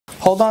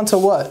Hold on to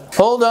what?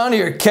 Hold on to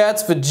your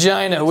cat's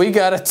vagina. We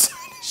gotta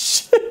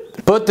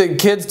shit. Put the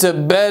kids to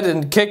bed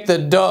and kick the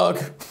dog.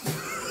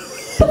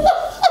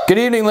 Good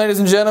evening, ladies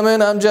and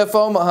gentlemen. I'm Jeff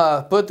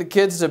Omaha. Put the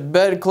kids to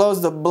bed,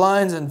 close the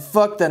blinds, and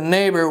fuck the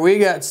neighbor. We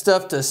got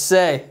stuff to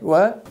say.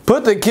 What?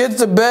 Put the kids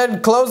to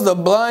bed, close the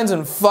blinds,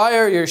 and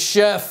fire your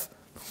chef.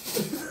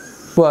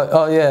 What?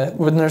 Oh yeah.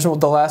 When there's the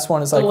last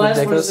one is like ridiculous.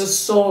 The last one is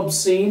just so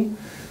obscene.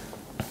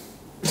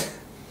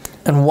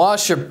 And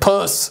wash your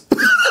puss.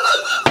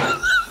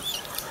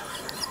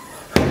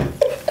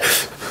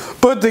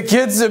 Put the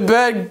kids to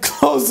bed,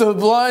 close the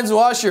blinds,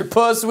 wash your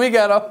puss. We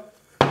got a.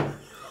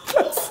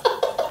 That's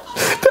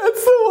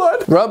the one.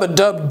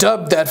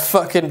 Rub-a-dub-dub that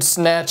fucking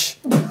snatch.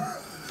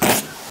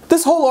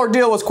 This whole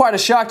ordeal was quite a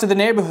shock to the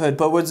neighborhood,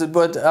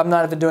 but I'm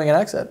not even doing an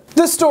accent.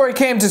 This story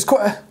came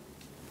to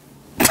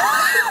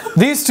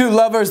These two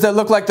lovers that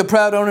look like the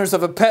proud owners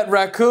of a pet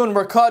raccoon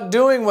were caught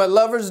doing what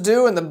lovers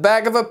do in the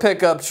back of a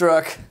pickup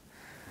truck.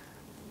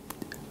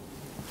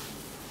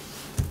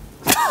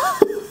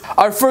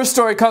 Our first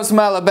story comes from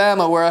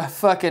Alabama, where a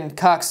fucking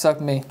cock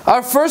sucked me.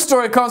 Our first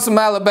story comes from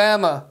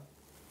Alabama.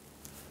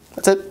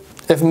 That's it.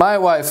 If my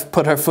wife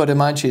put her foot in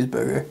my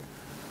cheeseburger,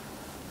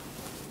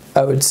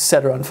 I would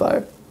set her on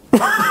fire.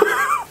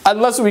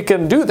 Unless we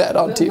can do that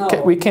on TV.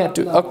 No, we can't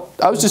do it. No.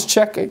 I was just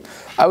checking.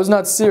 I was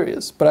not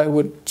serious, but I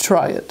would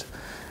try it.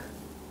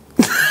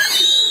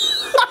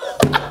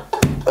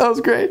 That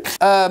was great.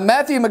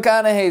 Matthew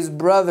McConaughey's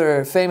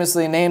brother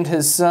famously named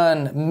his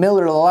son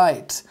Miller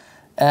Lite.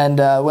 And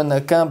when the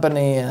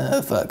company,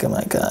 fuck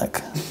my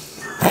cock.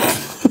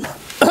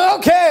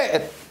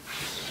 Okay!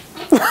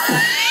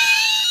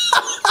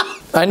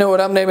 I know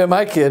what I'm naming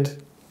my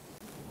kid.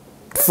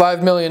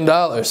 $5 million.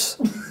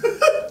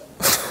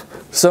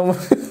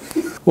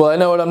 Well, I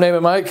know what I'm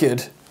naming my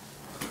kid.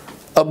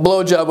 A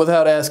blowjob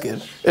without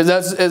asking. Is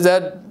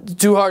that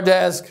too hard to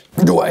ask?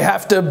 Do I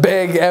have to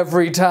beg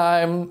every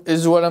time?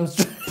 Is what I'm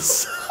saying.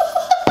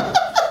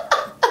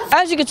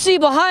 As you can see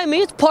behind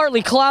me, it's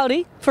partly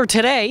cloudy for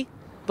today.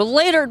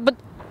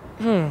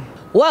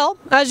 Well,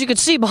 as you can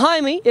see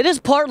behind me, it is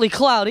partly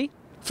cloudy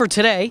for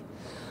today.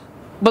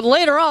 But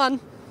later on,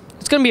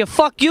 it's gonna be a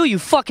fuck you, you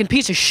fucking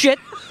piece of shit.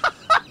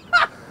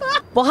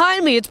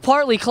 Behind me, it's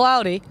partly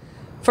cloudy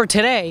for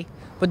today.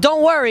 But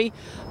don't worry,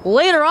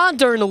 later on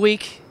during the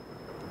week,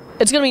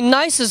 it's gonna be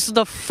nice as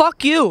the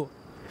fuck you.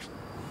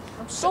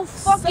 I'm so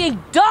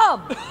fucking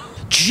dumb.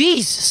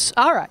 Jesus,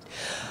 alright.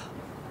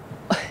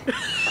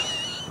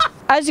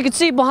 As you can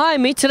see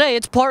behind me, today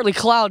it's partly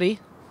cloudy.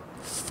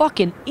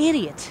 Fucking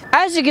idiot.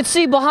 As you can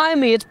see behind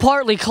me, it's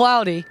partly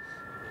cloudy.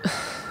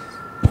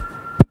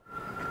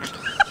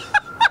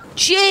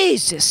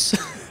 Jesus.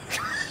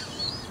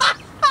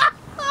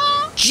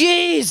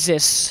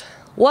 Jesus.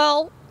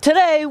 Well,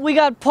 today we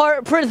got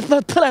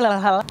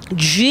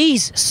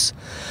Jesus.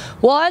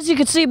 Well, as you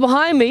can see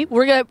behind me,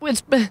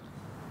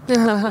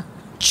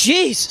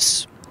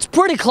 Jesus. It's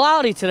pretty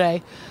cloudy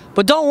today.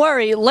 But don't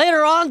worry,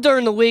 later on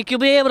during the week, you'll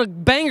be able to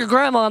bang your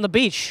grandma on the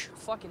beach.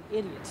 Fucking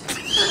idiot.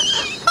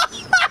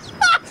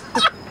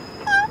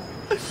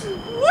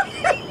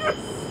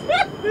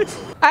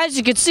 As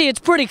you can see, it's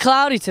pretty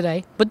cloudy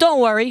today, but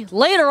don't worry,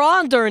 later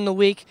on during the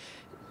week,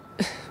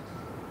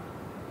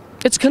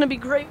 it's gonna be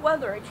great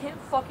weather. I can't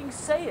fucking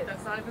say it.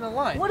 That's not even a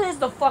line. What is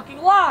the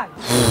fucking line?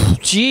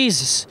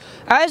 Jesus.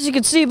 As you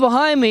can see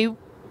behind me,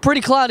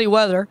 pretty cloudy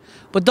weather,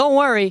 but don't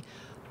worry,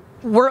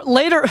 we're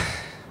later...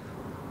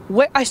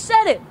 Wait, I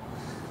said it!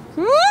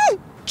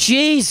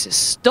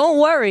 Jesus, don't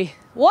worry.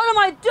 What am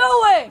I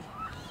doing?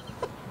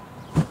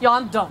 Yo,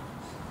 I'm done.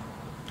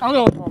 I'm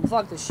going home.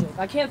 Fuck this shit.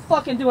 I can't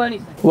fucking do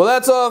anything. Well,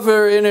 that's all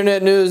for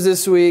internet news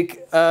this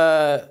week.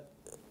 I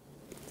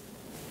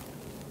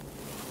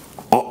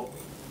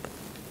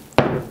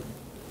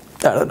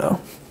don't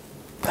know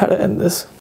how to end this.